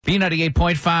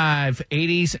B98.5,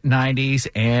 80s, 90s,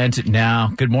 and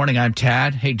now. Good morning, I'm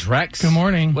Tad. Hey, Drex. Good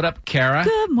morning. What up, Kara?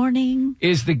 Good morning.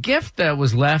 Is the gift that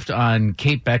was left on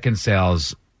Kate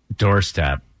Beckinsale's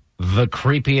doorstep the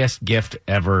creepiest gift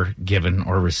ever given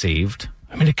or received?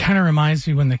 I mean, it kind of reminds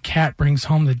me when the cat brings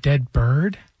home the dead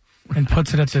bird and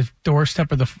puts it at the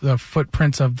doorstep of the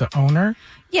footprints of the owner.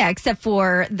 Yeah, except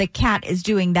for the cat is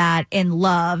doing that in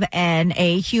love, and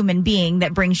a human being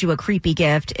that brings you a creepy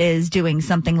gift is doing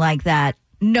something like that,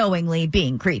 knowingly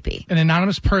being creepy. An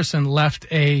anonymous person left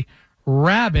a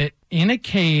rabbit in a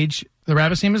cage. The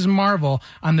rabbit's name is Marvel,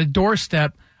 on the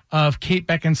doorstep of Kate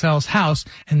Beckinsale's house,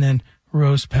 and then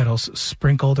rose petals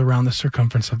sprinkled around the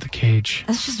circumference of the cage.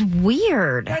 That's just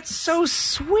weird. That's so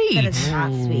sweet. That is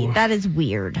not sweet. That is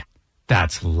weird.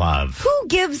 That's love. Who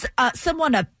gives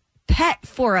someone a pet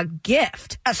for a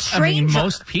gift? A stranger? I mean,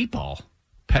 most people.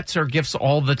 Pets are gifts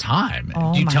all the time.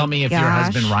 Oh, you my tell me if your gosh.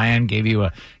 husband Ryan gave you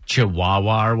a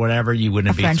Chihuahua or whatever, you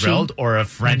wouldn't be Frenchie. thrilled? Or a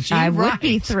Frenchie? I would Right.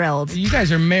 be thrilled. You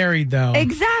guys are married, though.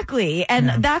 Exactly.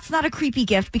 And that's not a creepy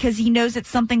gift because he knows it's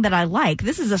something that I like.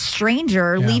 This is a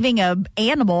stranger leaving an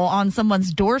animal on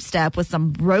someone's doorstep with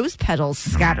some rose petals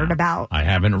scattered about. I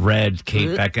haven't read Kate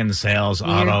Beckinsale's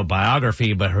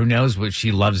autobiography, but who knows what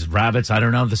she loves rabbits. I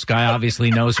don't know. This guy obviously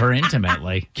knows her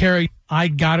intimately. Carrie, I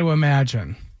got to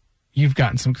imagine you've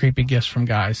gotten some creepy gifts from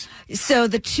guys. So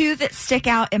the two that stick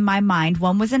out in my mind,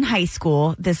 one was in high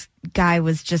school. This guy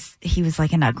was he was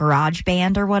like in a garage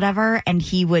band or whatever, and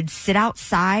he would sit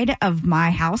outside of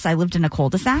my house. I lived in a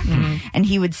cul-de-sac, and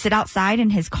he would sit outside in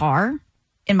his car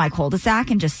in my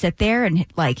cul-de-sac and just sit there, and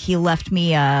like he left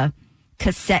me a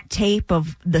cassette tape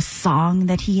of the song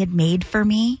that he had made for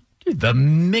me. The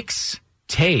mix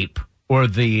tape or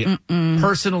the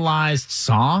personalized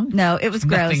song? No, it was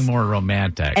gross. Nothing more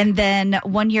romantic. And then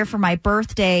one year for my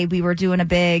birthday, we were doing a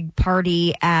big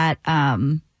party at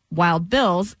Wild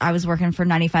Bill's. I was working for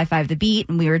 95.5 The Beat,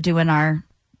 and we were doing our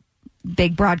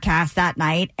big broadcast that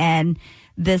night. And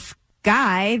this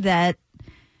guy that,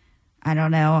 I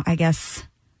don't know, I guess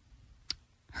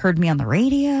heard me on the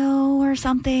radio or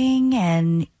something,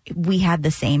 and we had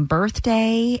the same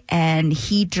birthday, and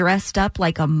he dressed up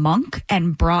like a monk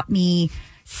and brought me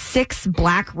 6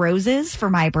 black roses for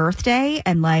my birthday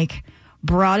and like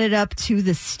brought it up to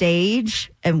the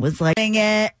stage and was like putting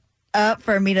it up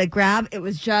for me to grab. It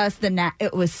was just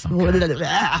it was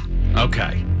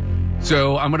Okay.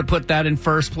 So I'm going to put that in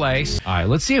first place. All right,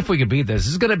 let's see if we can beat this.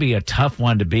 This is going to be a tough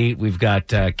one to beat. We've got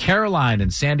Caroline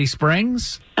in Sandy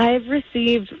Springs. I've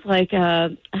received like a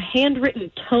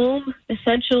handwritten tome,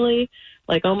 essentially,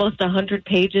 like almost 100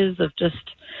 pages of just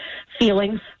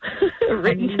feelings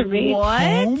written to me.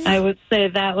 What? I would say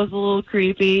that was a little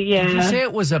creepy, yeah. Did you say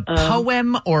it was a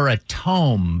poem or a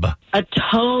tome? A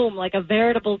tome, like a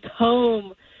veritable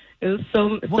tome. It was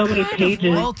so many pages.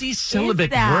 What multi-syllabic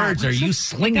is that? words are you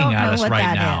slinging I don't at know us what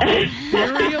right that now? is.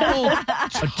 Variable A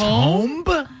tome?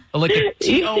 Like a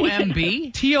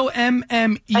T-O-M-B?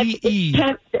 T-O-M-M-E-E.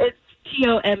 It's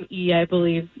T-O-M-E, I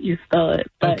believe you spell it.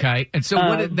 But, Okay. And so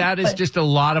that is just a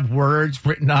lot of words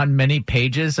written on many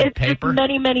pages of it's paper?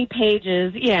 just many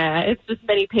pages. Yeah, it's just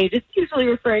many pages, usually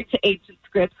referring to ancient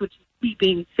scripts, which is me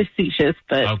being facetious,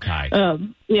 but Okay.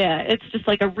 yeah, it's just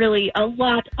like a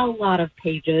lot of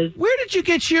pages. Where did you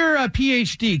get your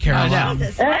PhD, Caroline?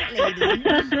 Jesus, white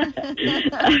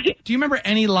lady. Do you remember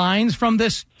any lines from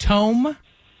this tome?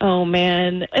 Oh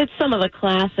man, it's some of the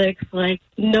classics, like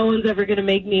no one's ever going to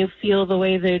make me feel the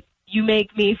way that you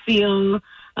make me feel.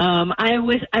 I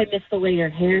miss the way your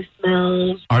hair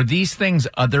smells. Are these things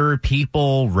other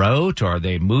people wrote, or are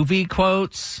they movie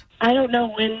quotes? I don't know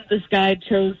when this guy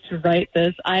chose to write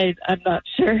this. I'm not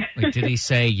sure. Like, did he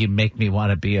say, "You make me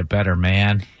want to be a better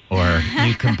man," or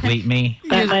 "You complete me"?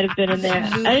 That might have been in there.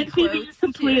 I didn't see this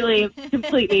completely,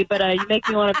 but you make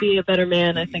me want to be a better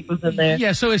man, I think was in there.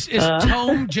 Yeah, so is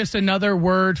tome just another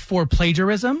word for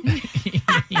plagiarism? In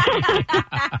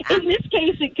this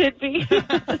case, it could be.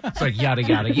 It's like yada,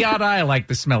 yada, yada. I like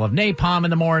the smell of napalm in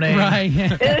the morning. Right.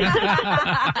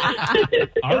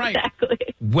 All right. Exactly.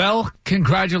 Well,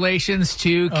 congratulations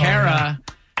to Kara.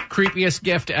 Creepiest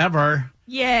gift ever.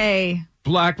 Yay.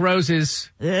 Black roses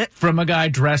from a guy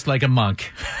dressed like a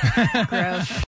monk. Gross.